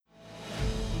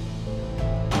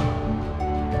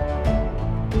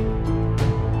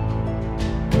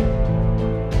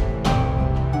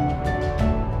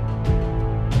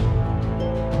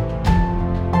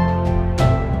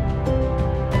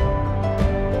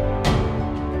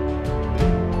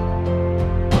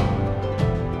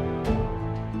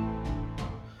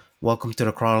Welcome to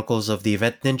the Chronicles of the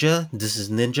Event Ninja. This is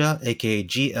Ninja, aka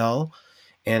GL,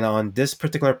 and on this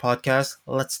particular podcast,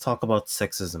 let's talk about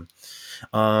sexism.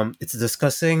 It's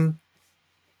discussing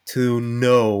to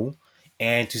know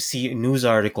and to see news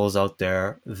articles out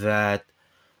there that,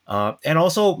 and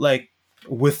also like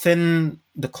within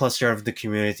the cluster of the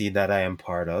community that I am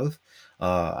part of,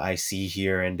 I see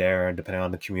here and there, depending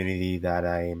on the community that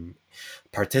I am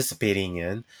participating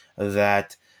in,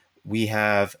 that we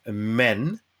have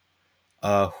men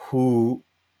who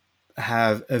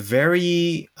have a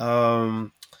very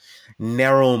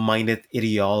narrow-minded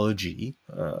ideology.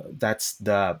 That's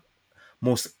the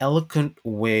most eloquent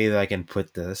way that I can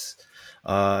put this,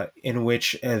 in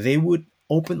which they would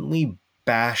openly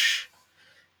bash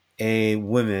a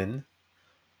woman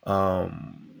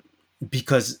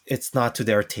because it's not to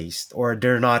their taste, or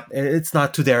it's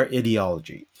not to their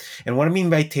ideology. And what I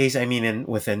mean by taste, I mean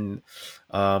within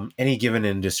any given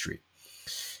industry.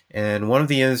 And one of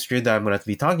the industry that I'm going to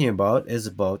be talking about is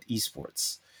about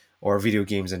esports or video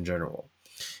games in general.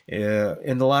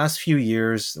 In the last few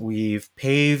years, we've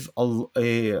paved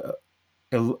a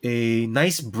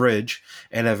nice bridge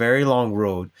and a very long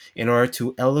road in order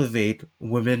to elevate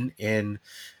women in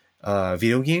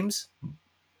video games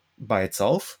by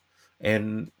itself,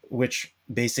 and which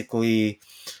basically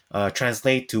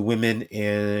translate to women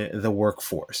in the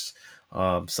workforce,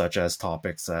 such as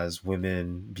topics as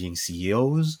women being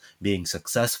CEOs, being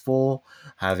successful,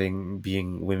 having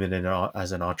being women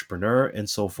as an entrepreneur, and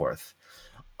so forth.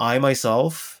 I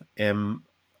myself am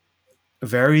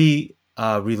very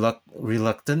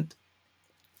reluctant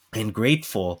and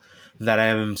grateful that I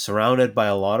am surrounded by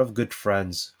a lot of good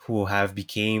friends who have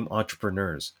became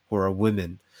entrepreneurs, who are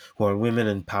women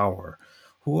in power,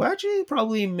 who actually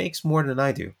probably makes more than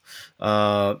I do,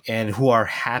 and who are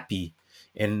happy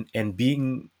in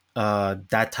being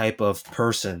that type of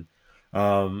person.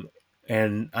 Um,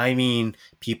 and I mean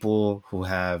people who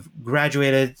have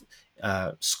graduated,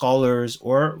 scholars,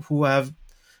 or who have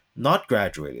not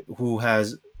graduated, who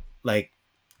has like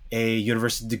a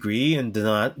university degree and did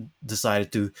not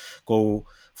decided to go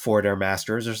for their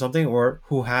masters or something, or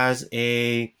who has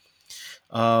a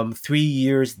 3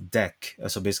 years deck.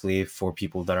 So basically, for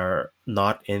people that are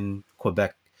not in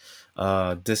Quebec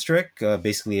district,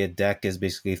 basically a deck is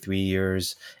basically 3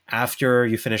 years after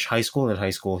you finish high school. And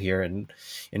high school here in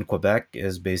Quebec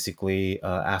is basically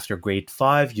after grade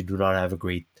 5. You do not have a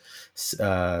grade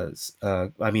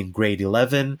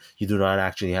 11. You do not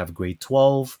actually have grade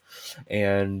 12,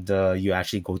 and you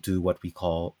actually go to what we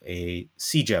call a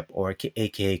CEGEP, or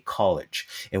aka college,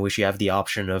 in which you have the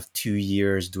option of 2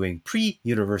 years doing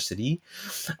pre-university,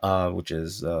 which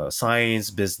is science,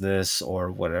 business,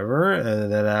 or whatever.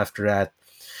 And then after that,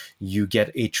 you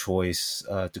get a choice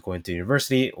to go into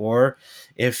university. Or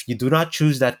if you do not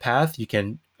choose that path, you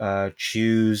can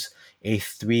choose a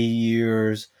 3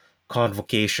 years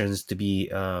convocations to be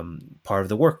part of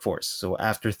the workforce. So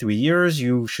after 3 years,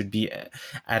 you should be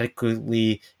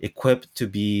adequately equipped to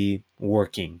be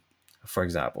working, for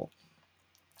example.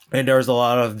 And there's a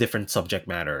lot of different subject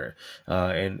matter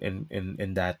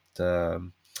in that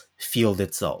field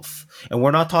itself. And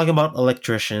we're not talking about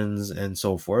electricians and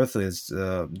so forth.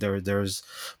 There's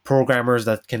programmers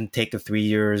that can take a 3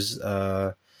 years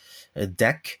a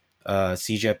deck,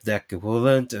 CGEP deck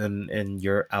equivalent, and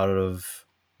you're out of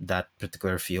that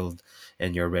particular field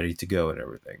and you're ready to go and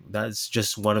everything. That's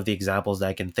just one of the examples that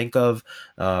I can think of.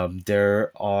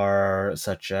 There are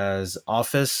such as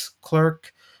office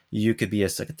clerk. You could be a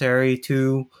secretary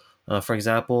too, for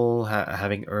example,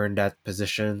 having earned that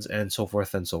positions, and so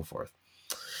forth and so forth.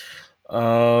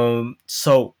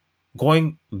 So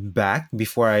going back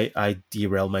before I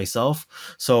derail myself.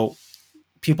 So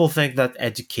people think that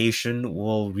education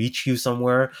will reach you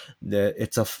somewhere. That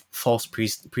it's a false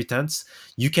pretense.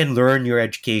 You can learn your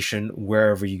education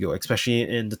wherever you go, especially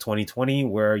in the 2020,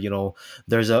 where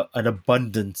there's an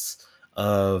abundance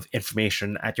of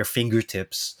information at your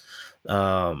fingertips,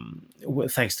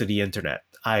 thanks to the internet.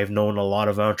 I've known a lot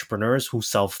of entrepreneurs who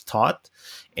self-taught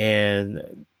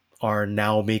and are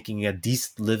now making a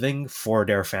decent living for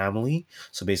their family.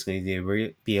 So basically, they will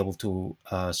be able to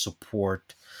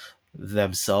support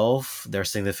themselves, their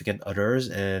significant others,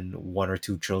 and one or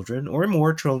two children or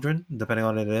more children, depending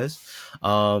on it is.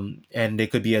 And they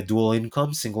could be a dual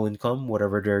income, single income,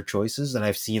 whatever their choices. And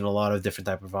I've seen a lot of different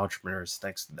type of entrepreneurs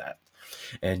thanks to that.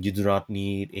 And you do not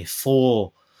need a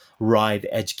full ride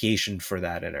education for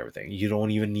that and everything. You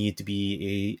don't even need to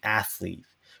be a athlete,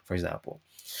 for example.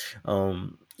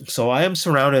 Um, so I am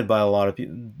surrounded by a lot of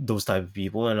those type of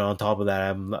people, and on top of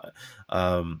that,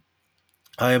 um,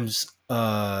 I am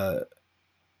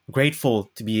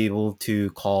grateful to be able to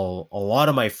call a lot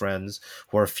of my friends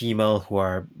who are female who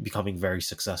are becoming very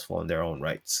successful in their own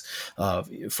rights.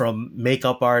 From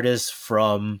makeup artists,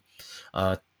 from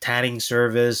tanning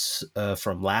service,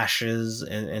 from lashes,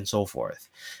 and so forth.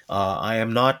 I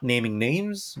am not naming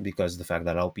names because the fact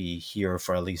that I'll be here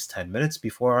for at least 10 minutes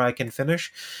before I can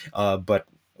finish. But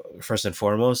first and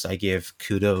foremost, I give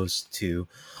kudos to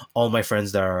all my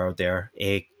friends that are out there,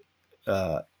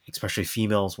 especially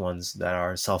females ones that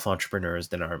are self entrepreneurs,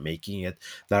 that are making it,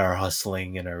 that are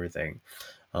hustling and everything.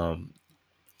 Um,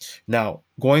 Now,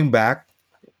 going back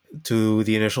to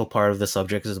the initial part of the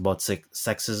subject is about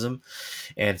sexism,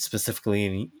 and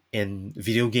specifically in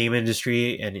video game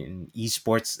industry and in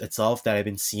esports itself that I've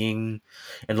been seeing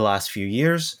in the last few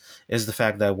years is the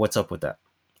fact that what's up with that.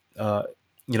 Uh,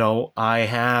 I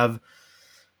have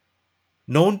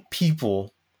known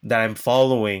people that I'm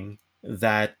following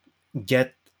that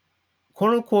get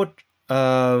quote unquote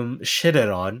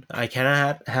shitted on. I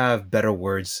cannot have better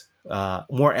words,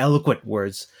 more eloquent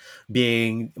words,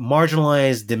 being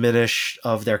marginalized, diminished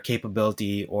of their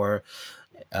capability, or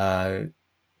uh,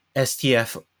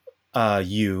 STFU.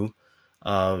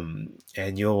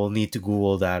 And you'll need to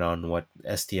Google that on what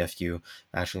STFU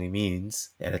actually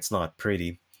means, and it's not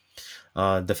pretty.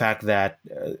 The fact that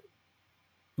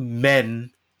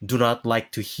men do not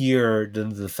like to hear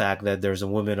the fact that there's a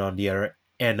woman on the other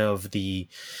end of the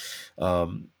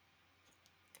um,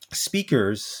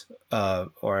 speakers,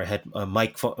 or a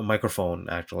microphone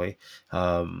actually,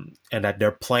 and that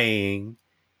they're playing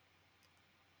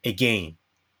a game.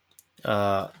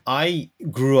 I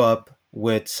grew up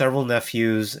with several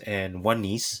nephews and one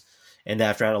niece, and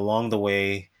after that, along the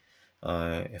way,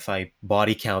 if I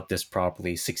body count this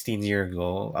properly, 16 years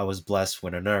ago, I was blessed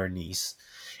with another niece,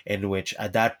 in which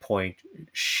at that point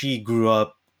she grew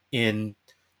up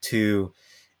into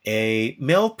a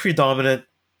male predominant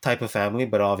type of family,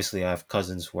 but obviously I have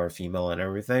cousins who are female and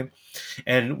everything.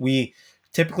 And we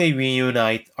typically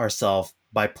reunite ourselves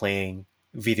by playing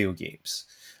video games.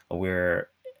 Where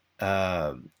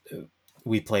um,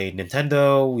 we play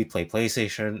Nintendo, we play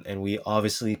PlayStation, and we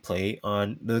obviously play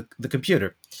on the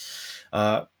computer.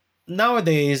 Uh,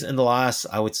 Nowadays, in the last,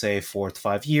 I would say, 4 to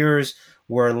 5 years,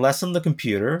 we're less on the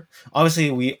computer.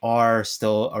 Obviously, we are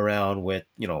still around with,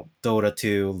 Dota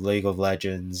 2, League of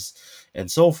Legends,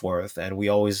 and so forth. And we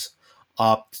always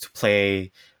opt to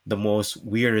play the most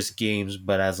weirdest games,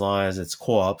 but as long as it's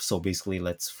co op. So basically,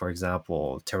 let's, for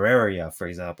example, Terraria, for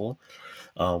example,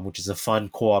 which is a fun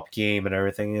co op game and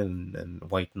everything, and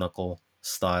white knuckle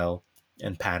style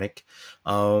and panic.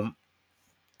 Um,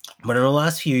 but in the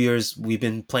last few years, we've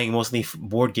been playing mostly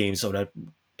board games so that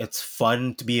it's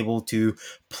fun to be able to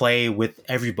play with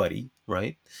everybody,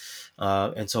 right?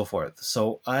 And so forth.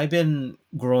 So I've been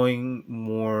growing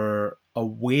more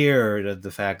aware of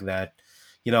the fact that,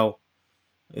 you know,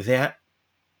 that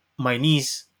my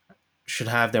niece should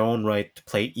have their own right to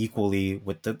play equally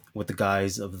with the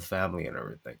guys of the family and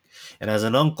everything. And as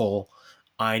an uncle,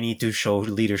 I need to show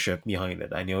leadership behind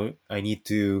it. I know I need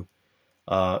to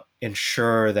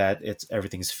ensure that it's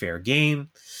everything's fair game,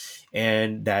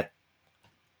 and that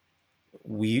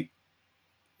we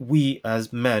we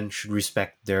as men should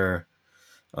respect their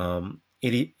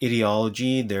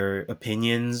ideology, their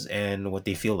opinions, and what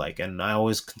they feel like. And I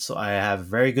have a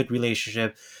very good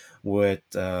relationship with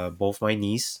both my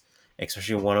niece,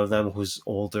 especially one of them who's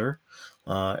older,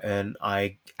 and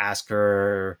I ask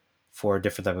her for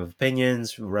different type of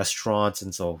opinions, restaurants,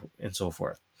 and so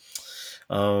forth.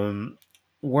 Um,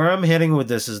 where I'm heading with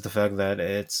this is the fact that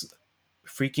it's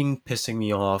freaking pissing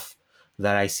me off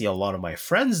that I see a lot of my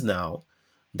friends now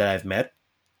that I've met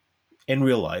in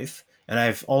real life, and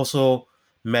I've also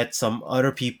met some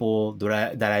other people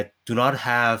that I do not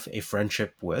have a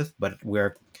friendship with, but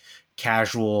we're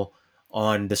casual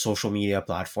on the social media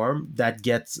platform, that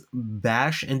gets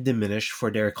bashed and diminished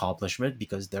for their accomplishment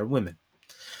because they're women.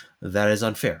 That is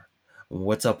unfair.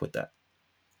 What's up with that?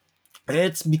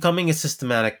 It's becoming a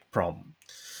systemic problem.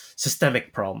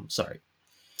 Sorry.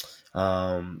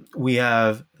 We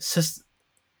have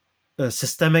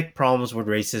systemic problems with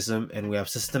racism, and we have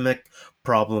systemic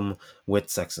problem with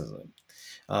sexism.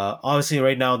 Obviously,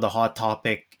 right now the hot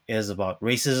topic is about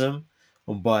racism,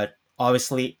 but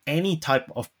obviously any type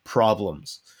of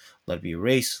problems, let it be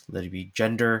race, let it be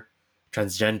gender,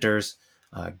 transgenders,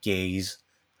 gays,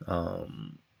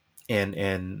 um,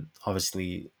 and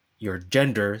obviously your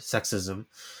gender, sexism,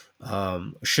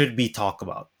 should be talked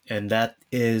about. And that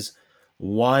is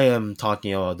why I'm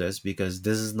talking about this, because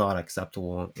this is not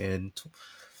acceptable in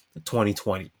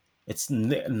 2020.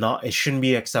 Not, it shouldn't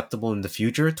be acceptable in the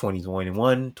future,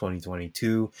 2021,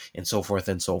 2022, and so forth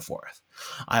and so forth.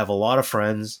 I have a lot of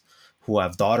friends who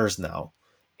have daughters now,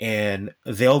 and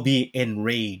they'll be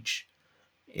enraged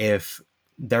if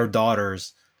their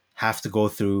daughters have to go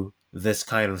through this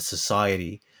kind of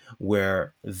society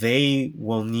where they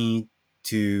will need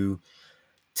to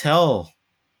tell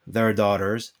their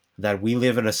daughters that we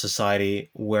live in a society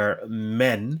where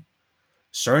men,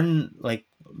 certain like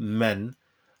men,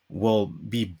 will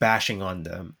be bashing on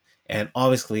them. And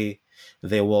obviously,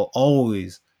 they will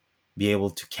always be able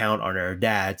to count on their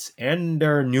dads and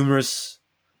their numerous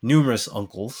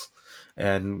uncles.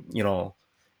 And,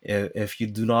 if you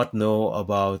do not know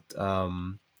about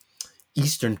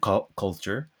Eastern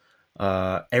culture,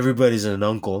 everybody's an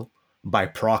uncle by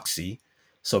proxy.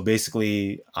 So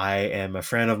basically, I am a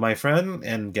friend of my friend,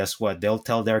 and guess what? They'll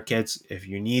tell their kids, if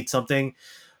you need something,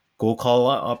 go call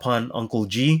upon Uncle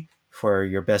G for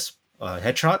your best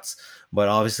headshots. But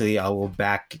obviously, I will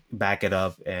back it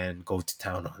up and go to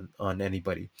town on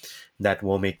anybody that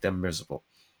will make them miserable.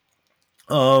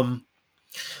 Um.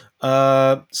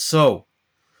 So,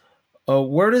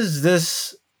 where does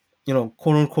this,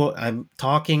 quote unquote? I'm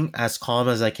talking as calm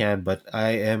as I can, but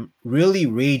I am really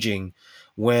raging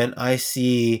when I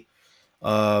see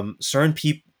certain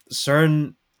people,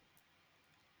 certain.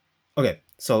 Okay,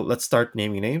 so let's start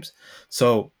naming names.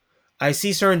 So I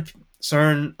see certain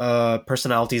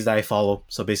personalities that I follow.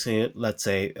 So basically, let's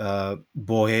say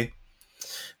Bohe,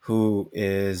 who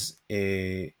is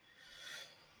a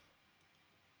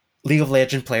League of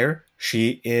Legends player.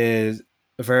 She is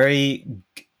very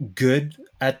good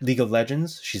at League of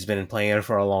Legends. She's been playing it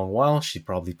for a long while. She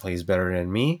probably plays better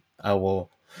than me. I will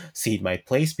cede my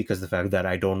place because the fact that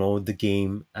I don't know the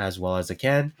game as well as I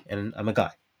can, and I'm a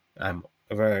guy. I'm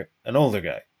an older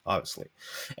guy, obviously,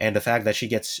 and the fact that she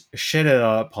gets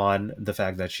shitted upon the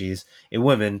fact that she's a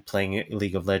woman playing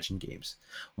League of Legends games.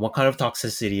 What kind of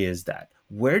toxicity is that?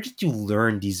 Where did you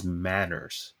learn these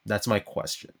manners? That's my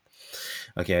question.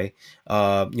 Okay,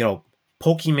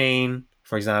 Pokimane,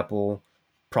 for example,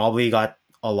 probably got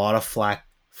a lot of flack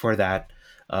for that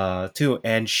too,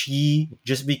 and she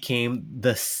just became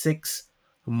the sixth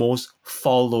most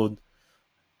followed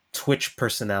Twitch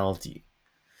personality.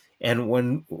 And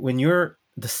when you're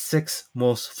the sixth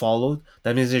most followed,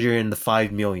 that means that you're in the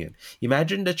 5 million.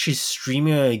 Imagine that she's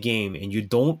streaming a game and you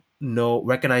don't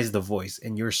recognize the voice,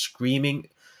 and you're screaming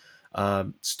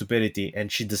stupidity,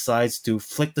 and she decides to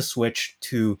flick the switch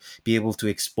to be able to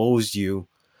expose you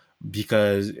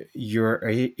because you're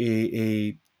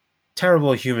a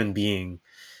terrible human being.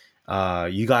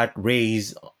 You got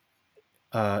raised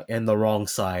in the wrong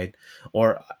side,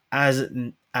 or as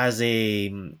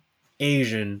a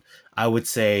Asian, I would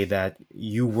say that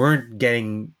you weren't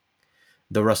getting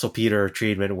the Russell Peter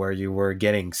treatment where you were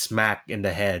getting smacked in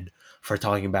the head for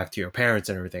talking back to your parents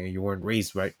and everything, and you weren't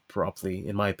raised right properly,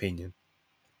 in my opinion.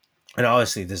 And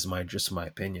honestly, this is just my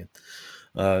opinion.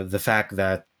 The fact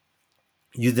that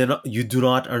you do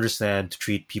not understand to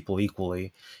treat people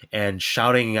equally, and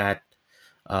shouting at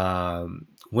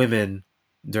women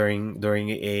during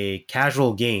a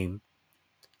casual game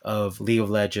of League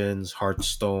of Legends,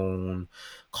 Hearthstone,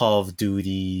 Call of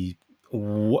Duty,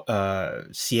 CS:GO,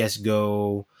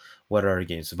 what other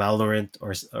games, Valorant,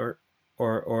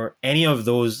 or any of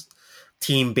those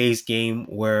team-based game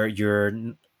where you're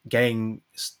getting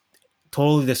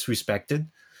totally disrespected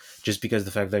just because the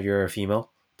fact that you're a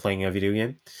female playing a video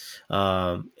game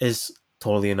is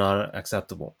totally not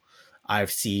acceptable.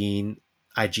 I've seen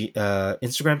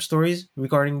Instagram stories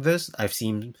regarding this. I've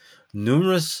seen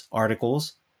numerous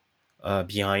articles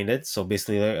behind it. So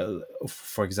basically,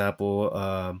 for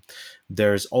example,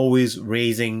 there's always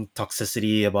raising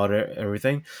toxicity about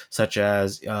everything, such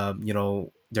as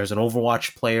there's an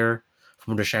Overwatch player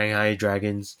from the Shanghai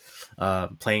Dragons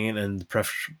playing in the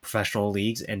professional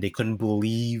leagues, and they couldn't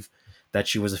believe that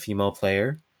she was a female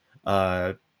player.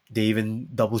 They even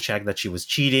double checked that she was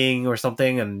cheating or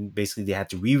something, and basically they had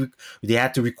to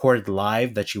record it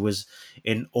live that she was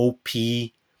an OP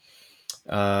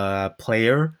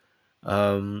player.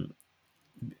 um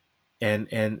and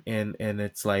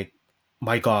it's like,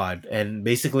 my god. And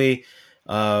basically,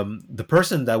 the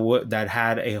person that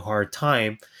had a hard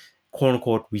time, quote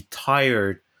unquote,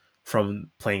 retired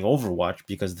from playing Overwatch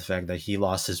because of the fact that he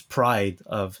lost his pride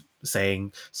of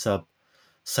saying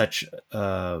such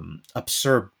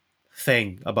absurd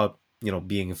thing about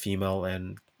being a female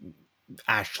and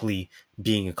actually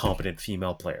being a competent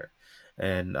female player.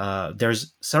 And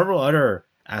there's several other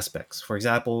aspects. For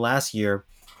example, last year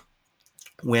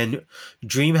when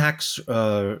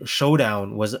DreamHack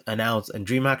Showdown was announced, and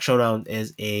DreamHack Showdown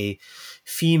is a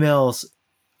female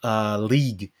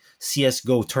league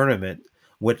CS:GO tournament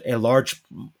with a large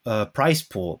prize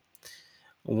pool,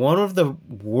 one of the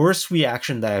worst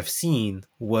reaction that I've seen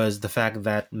was the fact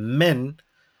that men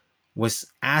was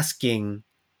asking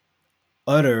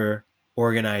other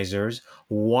organizers,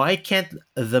 why can't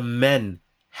the men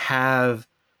have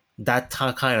that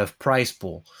kind of prize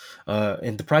pool?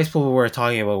 And the prize pool we were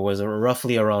talking about was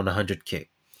roughly around 100K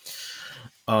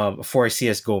for a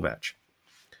CS:GO match.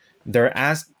 They're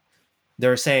asked,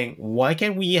 they're saying, why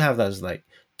can't we have those? Like,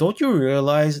 don't you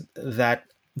realize that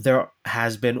there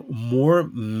has been more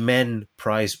men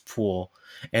prize pool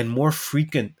and more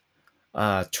frequent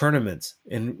tournaments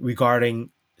in regarding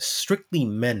strictly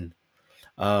men,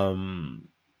 um,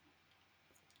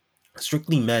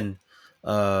 strictly men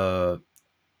uh,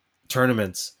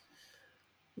 tournaments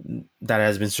that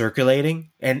has been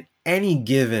circulating, and any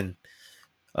given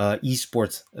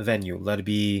esports venue, let it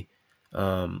be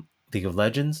League of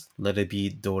Legends, let it be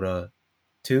Dota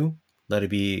 2, let it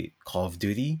be Call of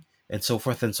Duty, and so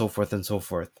forth and so forth and so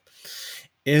forth.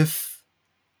 If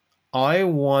I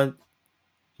want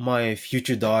my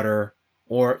future daughter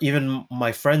or even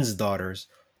my friends' daughters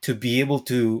to be able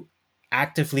to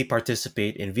actively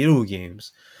participate in video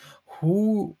games,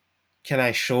 who can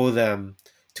I show them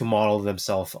to model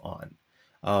themselves on?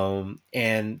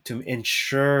 And to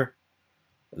ensure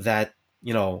that,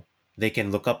 you know, they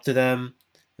can look up to them,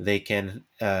 they can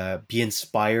be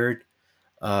inspired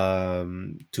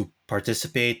to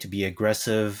participate, to be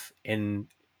aggressive in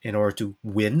order to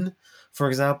win, for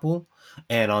example,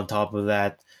 and on top of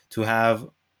that, to have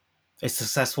a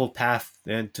successful path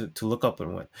and to look up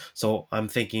and win. So I'm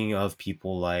thinking of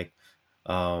people like,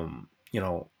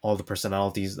 all the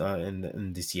personalities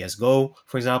in the CS:GO,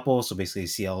 for example. So basically,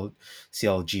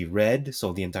 CLG Red.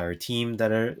 So the entire team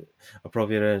that are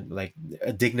appropriate, like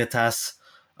Dignitas,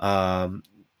 um,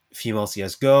 female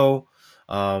CS:GO.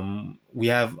 We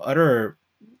have other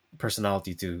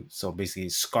personality too. So basically,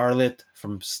 Scarlet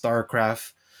from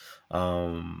StarCraft,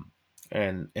 um,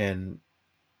 and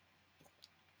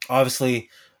obviously,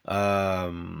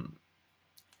 um,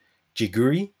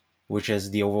 Jiguri, which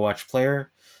is the Overwatch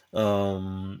player,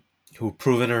 who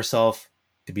proven herself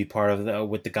to be part of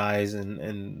with the guys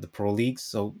in the pro leagues.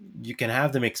 So you can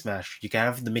have the mixed match, you can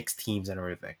have the mixed teams and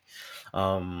everything,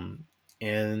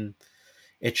 and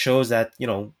it shows that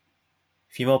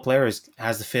female players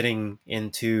has the fitting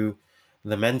into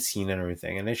the men's scene and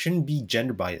everything, and it shouldn't be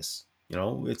gender bias.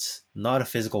 It's not a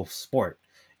physical sport.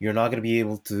 You're not going to be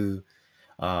able to,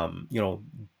 um, you know,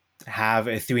 have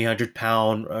a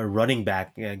 300-pound running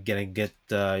back gonna get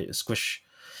squish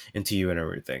into you and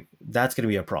everything. That's gonna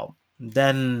be a problem.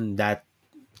 Then that,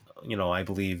 I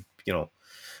believe,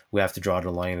 we have to draw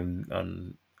the line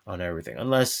on everything,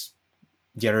 unless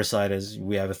the other side is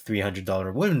we have a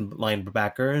 $300 women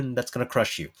linebacker and that's gonna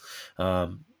crush you,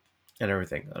 um, and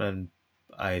everything. And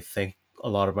I think a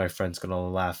lot of my friends gonna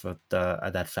laugh at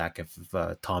that fact if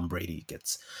Tom Brady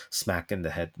gets smacked in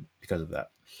the head because of that.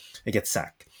 It gets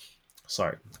sacked.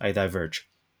 Sorry, I diverge.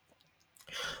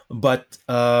 But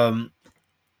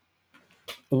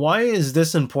why is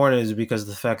this important is because of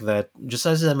the fact that, just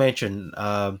as I mentioned,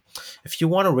 if you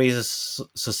want to raise a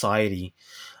society,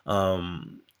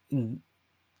 um,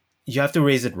 you have to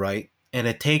raise it right. And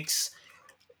it takes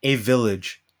a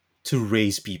village to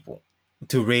raise people,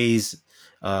 to raise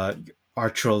uh, our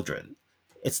children.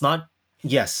 It's not,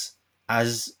 yes,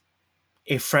 as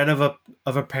a friend of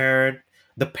a parent,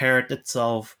 the parent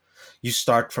itself, you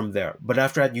start from there. But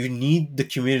after that, you need the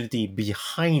community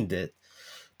behind it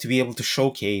to be able to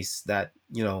showcase that,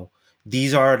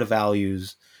 these are the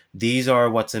values, these are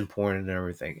what's important and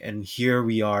everything, and here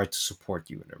we are to support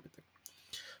you and everything.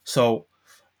 So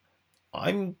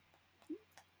I'm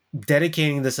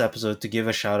dedicating this episode to give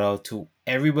a shout out to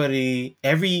everybody,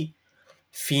 every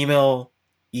female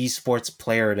esports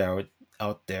player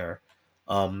out there,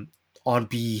 um, on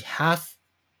behalf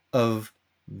of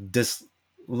this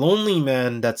lonely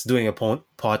man that's doing a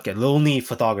podcast, lonely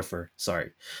photographer,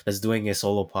 sorry, that's doing a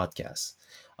solo podcast.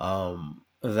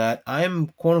 That I'm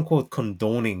quote unquote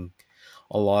condoning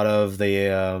a lot of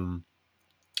the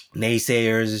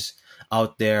naysayers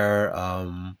out there,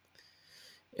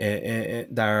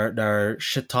 that are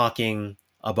shit talking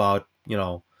about,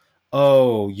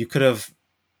 oh, you could have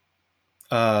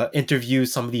interview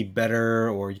somebody better,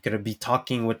 or you could be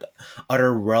talking with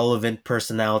other relevant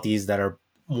personalities that are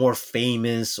more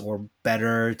famous or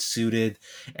better suited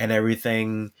and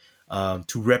everything,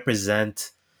 to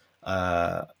represent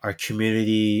our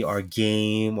community, our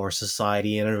game, or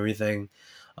society and everything.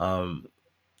 um,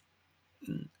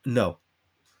 no.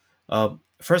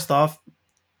 First off,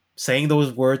 saying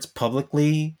those words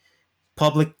publicly,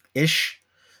 public-ish,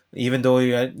 even though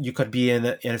you could be in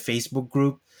a Facebook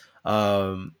group,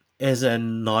 is a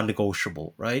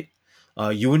non-negotiable, right?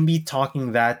 You wouldn't be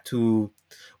talking that to.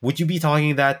 Would you be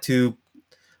talking that to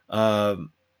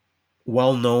um,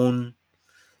 well-known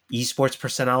esports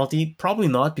personality? Probably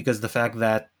not, because the fact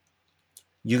that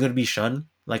you're gonna be shunned,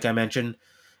 like I mentioned,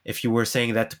 if you were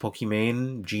saying that to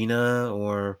Pokimane, Gina,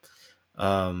 or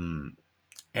um,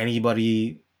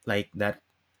 anybody like that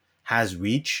has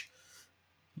reach,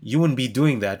 you wouldn't be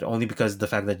doing that only because the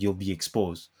fact that you'll be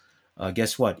exposed.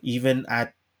 Guess what? Even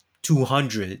at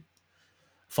 200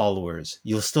 followers,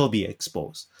 you'll still be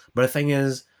exposed. But the thing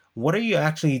is, what are you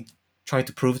actually trying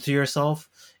to prove to yourself?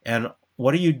 And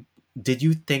what are you? Did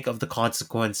you think of the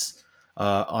consequence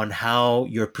on how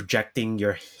you're projecting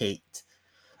your hate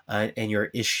and your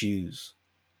issues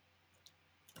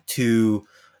to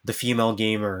the female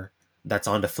gamer that's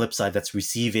on the flip side, that's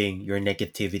receiving your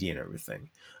negativity and everything?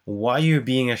 Why you're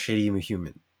being a shitty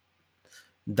human?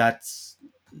 That's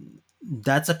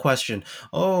that's a question.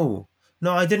 Oh,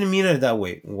 no, I didn't mean it that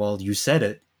way. Well, you said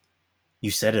it. You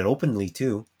said it openly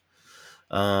too.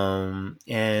 And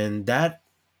that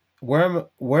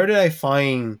where did I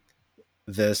find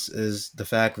this is the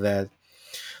fact that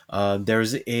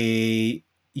there's a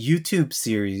YouTube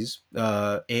series,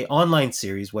 a online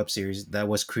series, web series that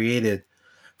was created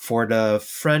for the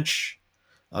French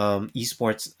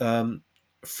esports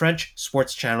French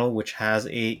sports channel, which has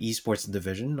a esports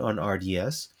division on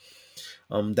RDS.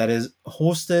 That is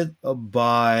hosted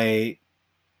by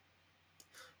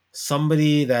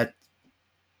somebody that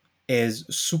is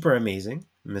super amazing,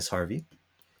 Miss Harvey,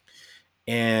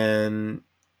 and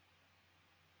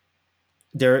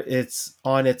there it's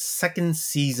on its second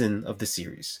season of the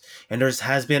series, and there's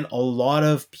has been a lot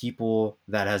of people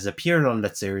that has appeared on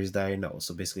that series that I know.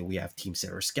 So basically, we have Team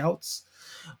Sarah Scouts,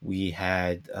 we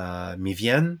had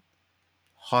Mivienne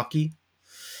Hockey,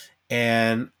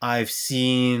 and I've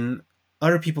seen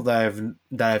other people that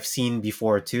I've seen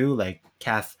before too, like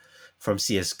Kath from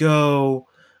CS:GO,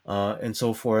 and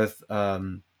so forth.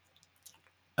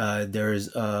 There's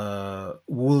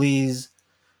Woolies.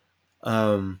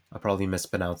 I probably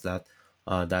mispronounced that.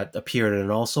 That appeared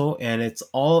in also, and it's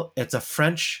a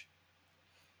French,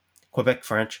 Quebec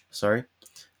French, sorry,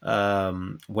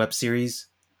 web series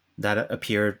that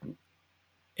appeared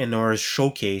in order to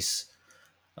showcase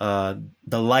the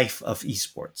life of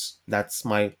esports. That's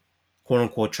my quote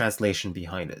unquote translation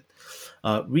behind it.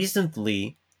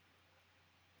 Recently,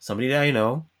 somebody that I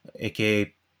know,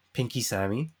 aka Pinky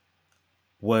Sammy,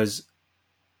 was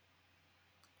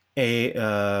a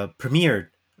premiered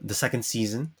the second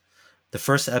season, the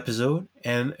first episode,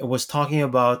 and it was talking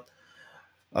about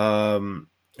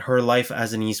her life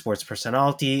as an esports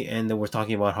personality, and they were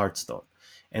talking about Hearthstone.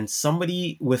 And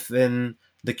somebody within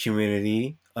the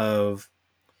community of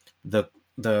the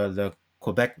the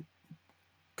Quebec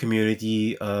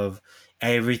community of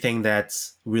everything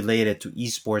that's related to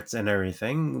esports and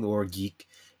everything, or geek,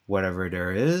 whatever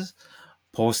there is,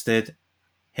 posted,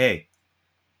 hey,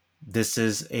 this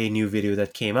is a new video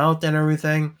that came out and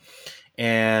everything,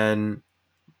 and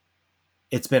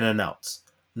it's been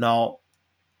announced. Now,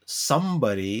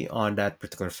 somebody on that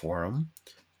particular forum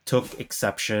took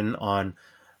exception on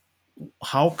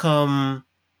how come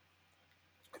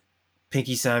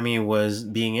Pinky Sammy was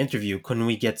being interviewed. Couldn't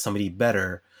we get somebody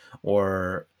better,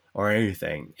 or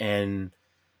anything? And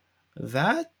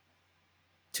that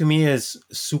to me is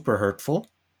super hurtful,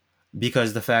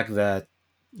 because the fact that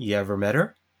you ever met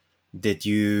her, did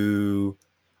you?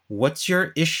 What's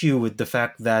your issue with the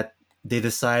fact that they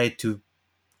decide to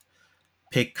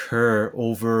pick her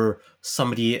over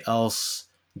somebody else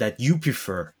that you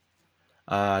prefer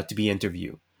to be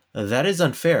interviewed? That is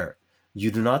unfair.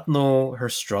 You do not know her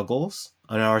struggles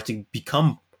in order to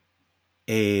become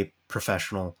a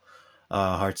professional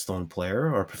Hearthstone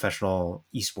player or professional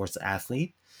esports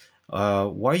athlete.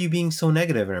 Why are you being so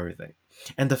negative and everything?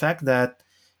 And the fact that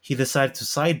he decided to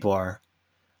sidebar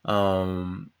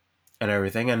um, and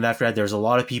everything, and after that, there's a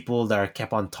lot of people that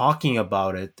kept on talking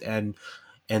about it, and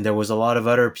there was a lot of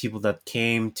other people that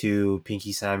came to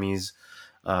Pinky Sammy's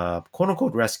quote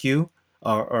unquote rescue,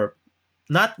 or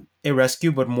not a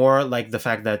rescue, but more like the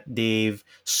fact that they've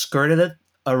skirted it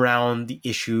around the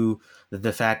issue,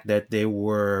 the fact that they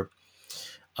were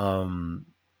um,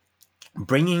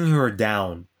 bringing her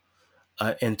down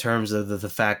in terms of the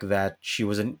fact that she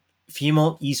was a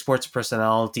female esports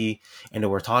personality, and they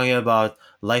were talking about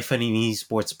life in an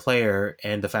esports player,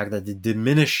 and the fact that they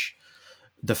diminish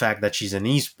the fact that she's in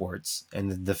esports,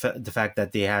 and the fact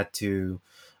that they had to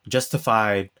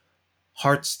justify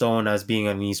Hearthstone as being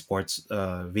an esports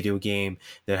video game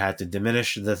that had to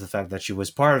diminish the fact that she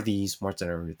was part of the esports and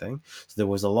everything. So there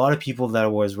was a lot of people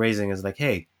that was raising as like,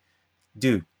 hey,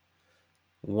 dude,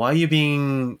 why are you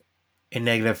being a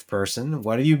negative person?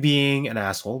 Why are you being an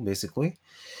asshole, basically?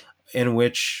 In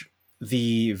which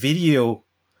the video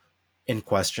in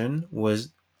question was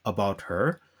about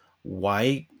her.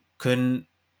 Why couldn't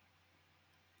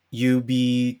you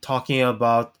be talking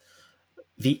about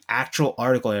the actual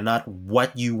article and not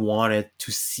what you wanted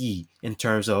to see in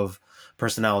terms of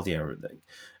personality and everything?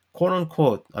 Quote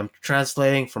unquote, I'm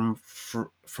translating from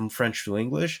French to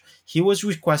English. He was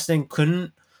requesting,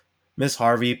 couldn't Miss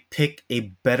Harvey pick a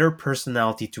better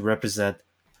personality to represent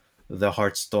the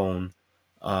Hearthstone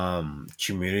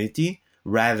community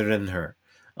rather than her?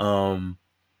 Um,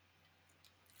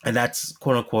 and that's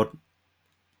quote unquote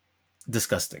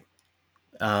disgusting.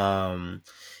 Um,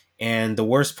 and the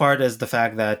worst part is the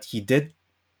fact that he did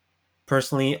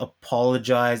personally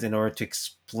apologize in order to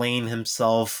explain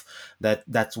himself that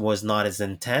that was not his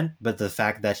intent, but the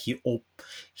fact that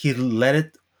he let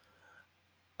it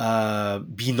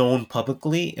be known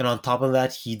publicly, and on top of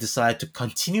that, he decided to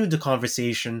continue the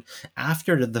conversation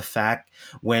after the fact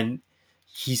when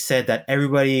he said that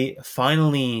everybody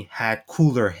finally had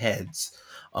cooler heads,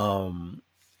 um,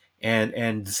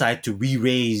 and decided to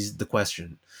re-raise the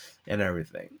question and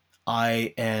everything.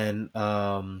 I and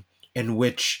In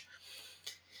which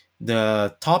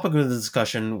the topic of the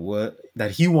discussion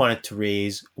that he wanted to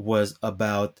raise was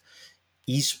about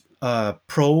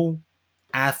pro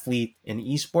athlete in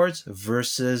esports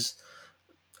versus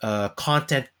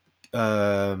content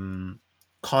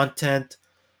content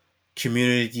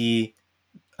community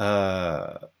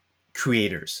uh,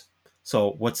 creators.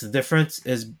 So what's the difference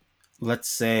is, let's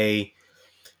say,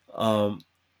 um,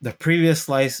 the previous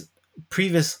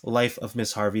life of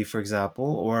Miss Harvey, for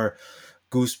example, or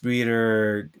Goose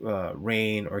Breeder,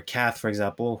 Rain, or Kath, for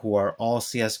example, who are all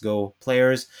CSGO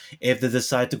players, if they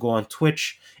decide to go on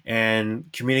Twitch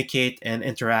and communicate and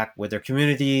interact with their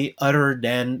community other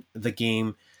than the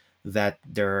game that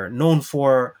they're known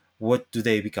for, what do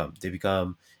they become? They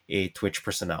become a Twitch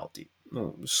personality.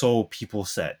 So people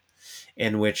said,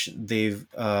 in which they've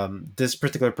this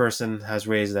particular person has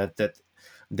raised that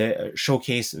they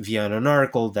showcase via an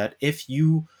article that if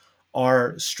you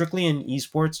are strictly in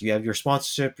esports, you have your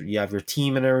sponsorship, you have your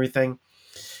team and everything,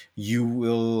 you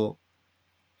will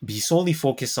be solely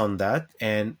focused on that,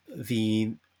 and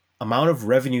the amount of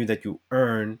revenue that you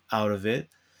earn out of it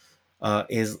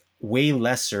is way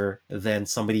lesser than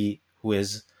somebody who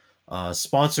is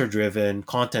sponsor driven,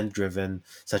 content driven,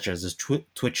 such as a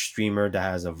Twitch streamer that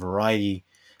has a variety,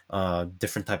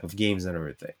 different type of games and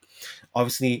everything.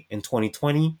 Obviously, in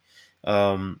 2020,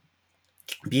 um,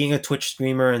 being a Twitch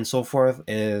streamer and so forth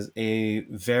is a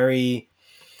very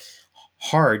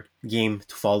hard game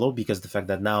to follow, because the fact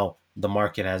that now the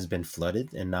market has been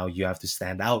flooded and now you have to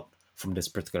stand out from this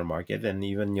particular market. And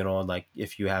even, like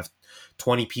if you have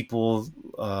 20 people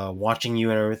watching you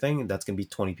and everything, that's going to be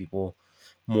 20 people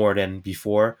more than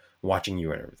before watching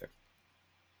you and everything.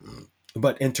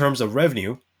 But in terms of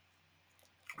revenue,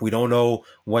 we don't know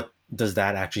what does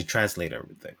that actually translate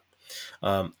everything.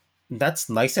 um, that's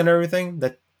nice and everything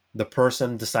that the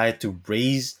person decided to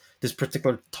raise this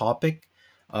particular topic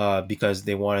because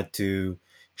they wanted to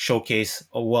showcase,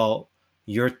 oh, well,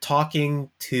 you're talking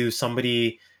to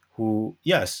somebody who,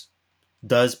 yes,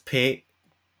 does play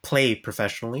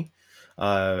professionally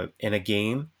in a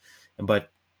game,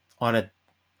 but on a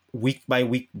week by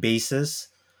week basis,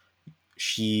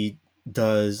 she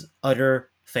does other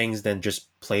things than just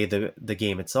play the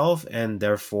game itself, and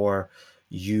therefore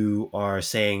you are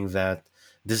saying that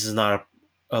this is not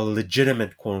a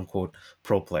legitimate quote unquote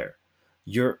pro player.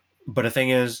 But the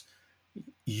thing is,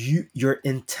 your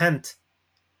intent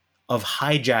of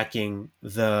hijacking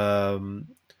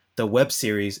the web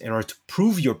series in order to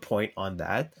prove your point on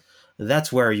that,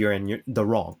 that's where you're in the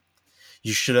wrong.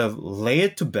 You should have laid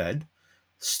it to bed,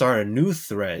 start a new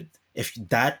thread if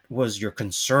that was your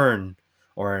concern,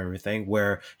 or everything,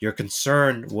 where your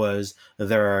concern was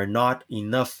there are not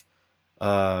enough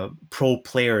pro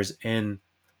players in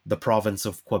the province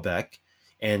of Quebec,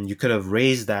 and you could have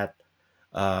raised that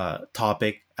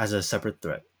topic as a separate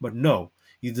thread. But no,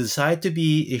 you decide to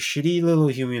be a shitty little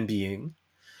human being.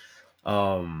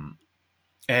 um,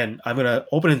 and I'm gonna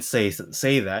open and say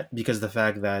that because the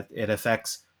fact that it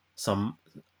affects some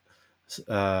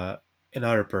uh,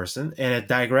 another person, and it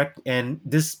direct and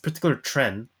this particular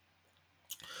trend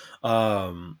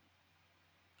um,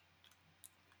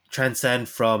 transcend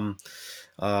from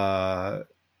uh,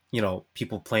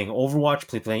 people playing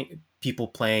Overwatch, people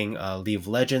playing League of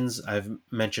Legends. I've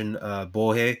mentioned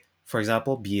Bohe for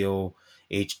example,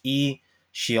 Bohe.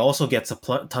 She also gets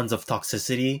tons of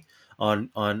toxicity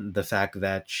on the fact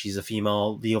that she's a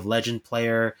female League of Legend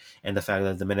player, and the fact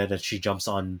that the minute that she jumps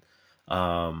on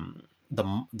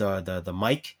the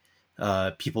mic,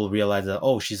 people realize that,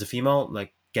 oh, she's a female,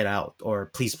 like, get out, or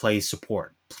please play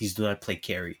support, please do not play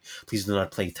carry, please do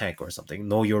not play tank or something,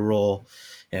 know your role,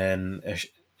 and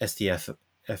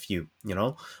STFFU,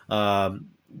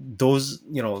 those,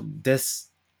 this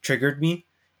triggered me.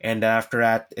 And after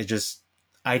that, it just,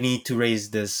 I need to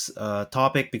raise this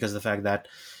topic, because of the fact that,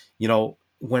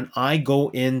 when I go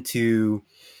into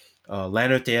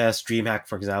LAN-RTS, DreamHack,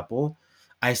 for example,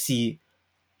 I see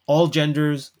all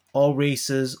genders, all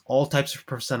races, all types of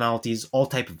personalities, all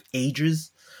type of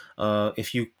ages.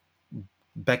 If you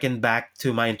beckon back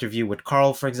to my interview with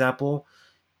Carl, for example,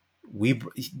 we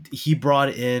he brought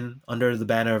in, under the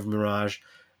banner of Mirage,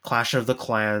 Clash of the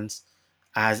Clans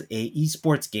as a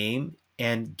esports game,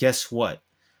 and guess what?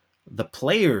 The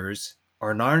players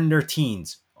are not in their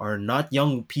teens, are not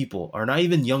young people, are not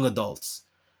even young adults.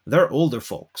 They're older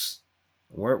folks.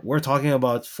 We're talking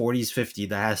about 40s, 50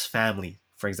 that has family,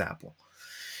 for example.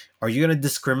 Are you going to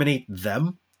discriminate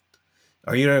them?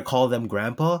 Are you going to call them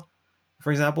grandpa,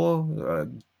 for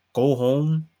example? Go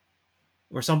home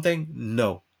or something?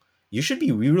 No. You should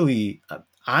be really.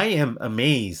 I am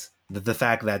amazed that the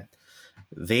fact that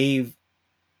they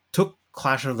took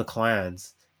Clash of the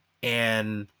Clans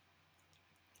and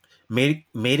made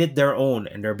it their own,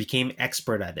 and they became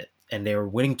expert at it, and they were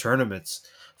winning tournaments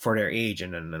for their age,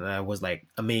 and I was like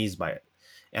amazed by it.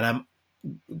 And I'm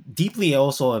deeply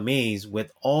also amazed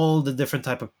with all the different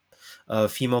type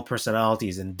of female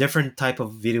personalities and different type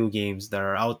of video games that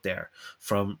are out there,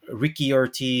 from Ricky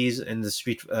Ortiz in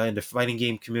the in the fighting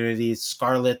game community,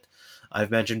 Scarlet,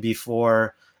 I've mentioned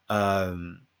before,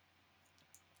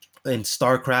 in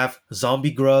StarCraft,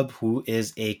 Zombie Grub, who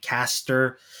is a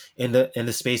caster in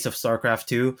the space of StarCraft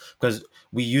 2, because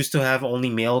we used to have only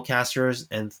male casters,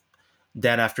 and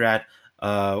then after that,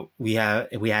 we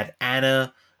had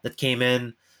Anna that came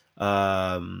in,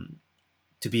 to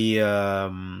be a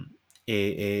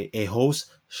host,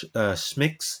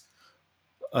 Smix,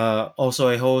 also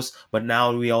a host, but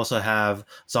now we also have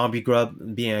Zombie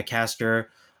Grub being a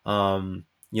caster, you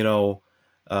know,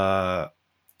 uh,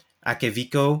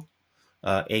 Akeviko,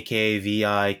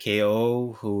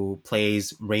 Akviko, who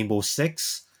plays Rainbow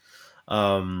Six.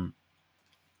 Um,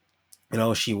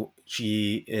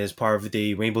 she is part of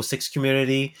the Rainbow Six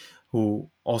community, who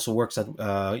also works at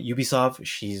Ubisoft.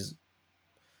 She's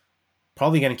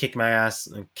probably gonna kick my ass,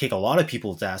 kick a lot of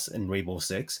people's ass in Rainbow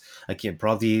Six. I can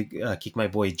probably kick my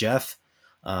boy Jeff,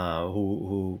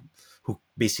 who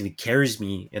basically carries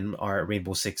me in our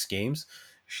Rainbow Six games.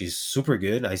 She's super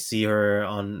good. I see her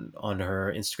on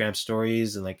her Instagram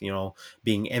stories, and, like,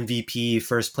 being MVP,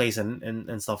 first place,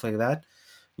 and stuff like that.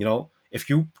 If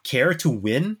you care to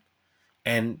win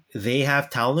and they have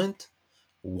talent,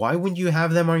 why wouldn't you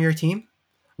have them on your team?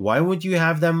 Why would you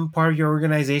have them part of your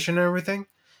organization and everything?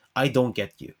 I don't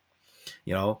get you.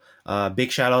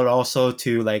 Big shout out also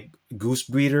to, like, Goose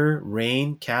Breeder,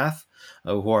 Rain, Kath,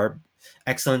 who are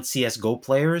excellent CS:GO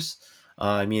players.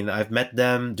 I've met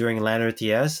them during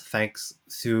LAN-RTS. Thanks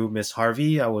to Miss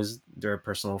Harvey, I was their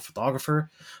personal photographer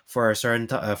for a certain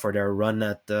for their run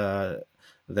at their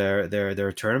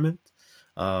tournament.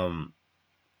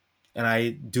 And I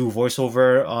do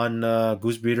voiceover on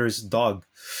Goose Breeder's dog,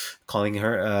 calling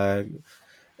her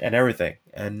and everything.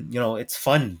 And it's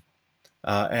fun.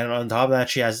 And on top of that,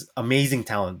 she has amazing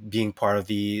talent, being part of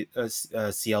the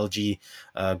CLG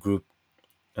group,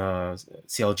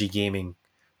 CLG Gaming,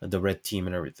 the red team,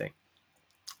 and everything.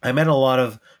 I met a lot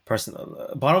of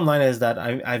bottom line is that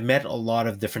I've met a lot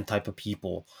of different type of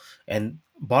people, and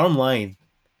bottom line,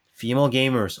 female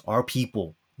gamers are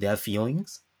people. They have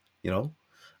feelings, you know.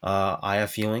 I have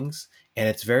feelings, and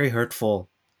it's very hurtful,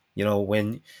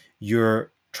 when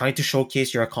you're trying to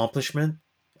showcase your accomplishment.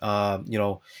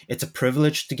 It's a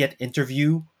privilege to get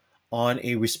interview on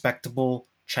a respectable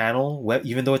channel,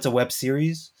 even though it's a web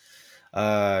series,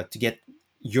 to get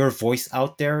your voice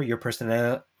out there, your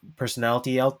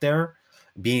personality out there,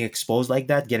 being exposed like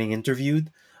that, getting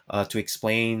interviewed, to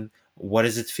explain what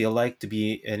does it feel like to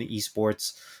be an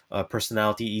esports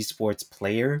personality, esports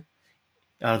player.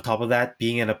 On top of that,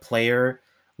 being in a player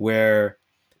where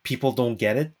people don't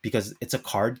get it because it's a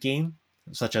card game,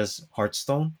 such as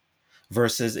Hearthstone,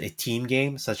 versus a team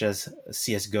game such as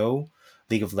CS:GO,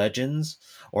 League of Legends,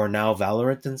 or now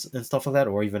Valorant, and stuff like that,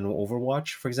 or even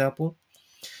Overwatch, for example.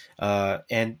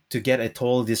 And to get a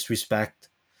total disrespect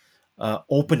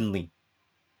openly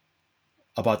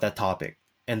about that topic.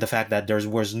 and the fact that there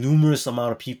was numerous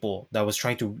amount of people that was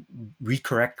trying to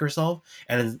recorrect yourself,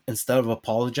 and instead of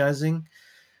apologizing,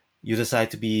 you decide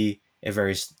to be a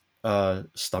very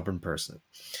stubborn person.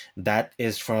 That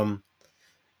is from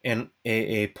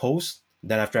a post.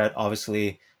 Then after that,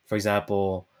 obviously, for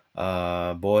example,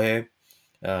 Bohe,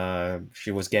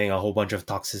 she was getting a whole bunch of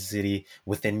toxicity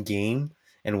within game,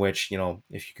 in which,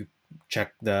 if you could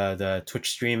check the Twitch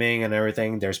streaming and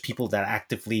everything, there's people that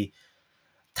actively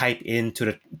type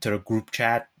into the group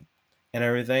chat and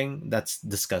everything. That's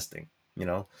disgusting,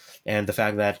 and the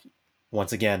fact that,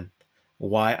 once again,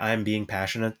 why I'm being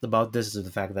passionate about this is the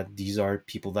fact that these are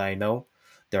people that I know.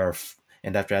 There are,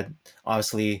 and after that,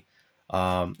 obviously,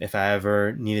 if I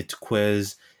ever needed to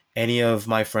quiz any of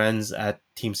my friends at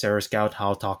Team Sarah Scout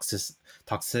how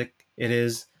toxic it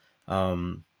is,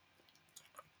 in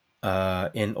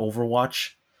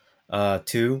Overwatch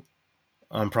 2,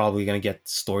 I'm probably gonna get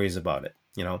stories about it.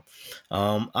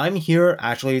 I'm here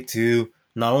actually to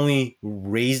not only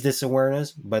raise this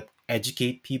awareness but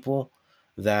educate people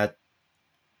that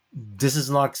this is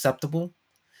not acceptable.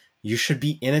 You should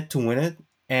be in it to win it,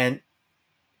 and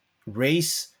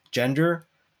race, gender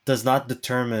does not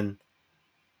determine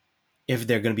if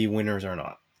they're going to be winners or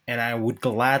not. And I would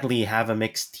gladly have a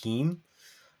mixed team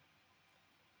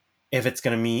if it's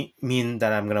going to mean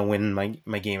that I'm going to win my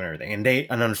game and everything.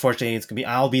 And unfortunately, it's going to be,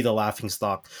 I'll be the laughing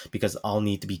stock because I'll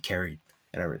need to be carried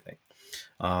and everything.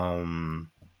 Fun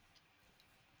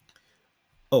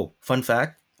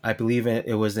fact, I believe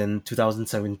it was in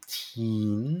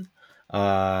 2017,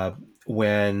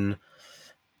 when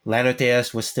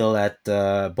Lanoteus was still at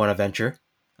Bonaventure,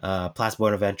 Place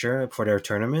Bonaventure, for their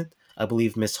tournament. I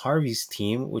believe Miss Harvey's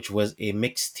team, which was a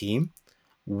mixed team,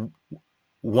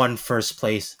 won first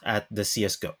place at the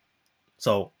CSGO.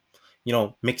 So,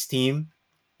 mixed team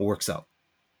works out,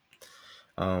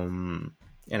 and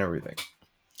everything.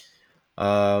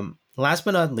 Last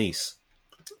but not least,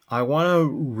 I want to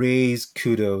raise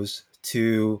kudos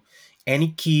to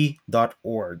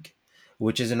Anykey.org,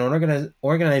 which is an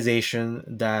organization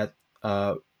that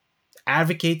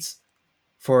advocates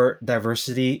for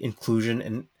diversity, inclusion,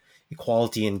 and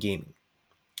equality in gaming.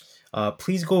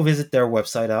 Please go visit their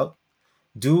website out.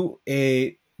 Do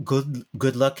a good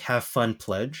luck, have fun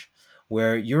pledge,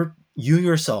 where you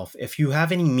yourself, if you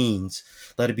have any means,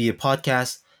 let it be a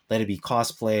podcast, let it be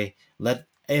cosplay,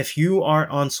 if you are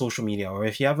on social media, or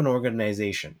if you have an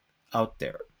organization out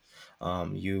there,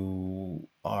 you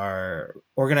are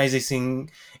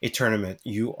organizing a tournament,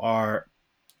 you are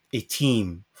a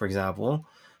team, for example,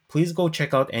 please go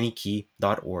check out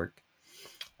Anykey.org.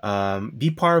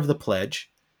 Be part of the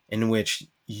pledge, in which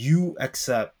you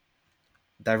accept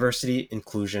diversity,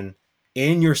 inclusion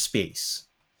in your space,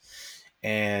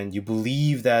 and you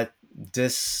believe that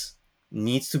this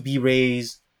needs to be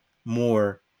raised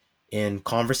more in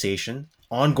conversation,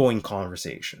 ongoing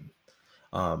conversation.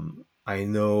 I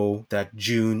know that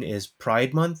June is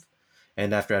Pride Month,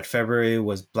 and after that, February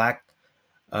was Black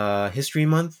History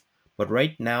Month. But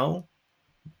right now,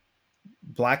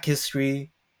 Black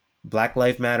History, Black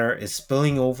Lives Matter is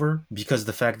spilling over, because of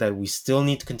the fact that we still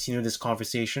need to continue this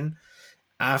conversation.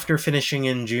 After finishing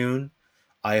in June,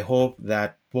 I hope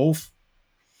that both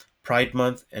Pride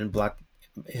Month and Black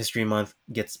History Month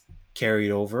gets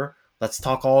carried over. Let's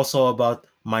talk also about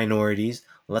minorities.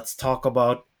 Let's talk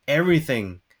about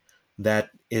everything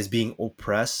that is being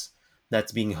oppressed,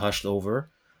 that's being hushed over.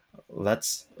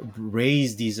 Let's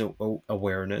raise these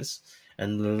awareness,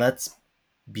 and let's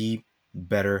be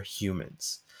better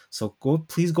humans. So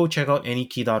please go check out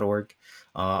Anykey.org.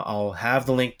 I'll have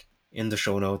the link in the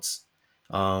show notes.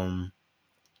 And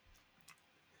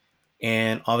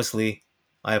obviously,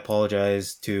 I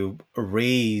apologize to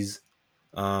raise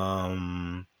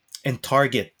and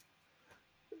target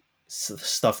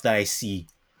stuff that I see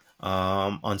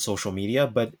on social media,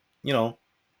 but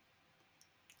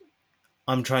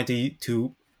I'm trying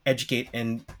to educate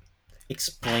and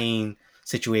explain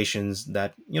situations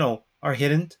that are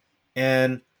hidden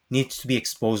and needs to be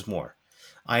exposed more.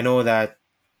 I know that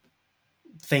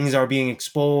things are being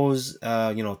exposed,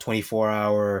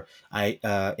 24-hour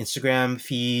Instagram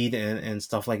feed and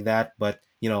stuff like that, but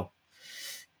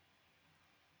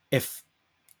if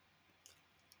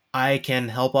I can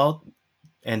help out,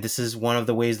 and this is one of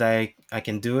the ways that I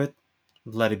can do it,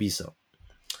 let it be so.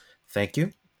 Thank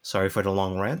you. Sorry for the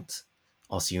long rant.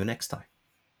 I'll see you next time.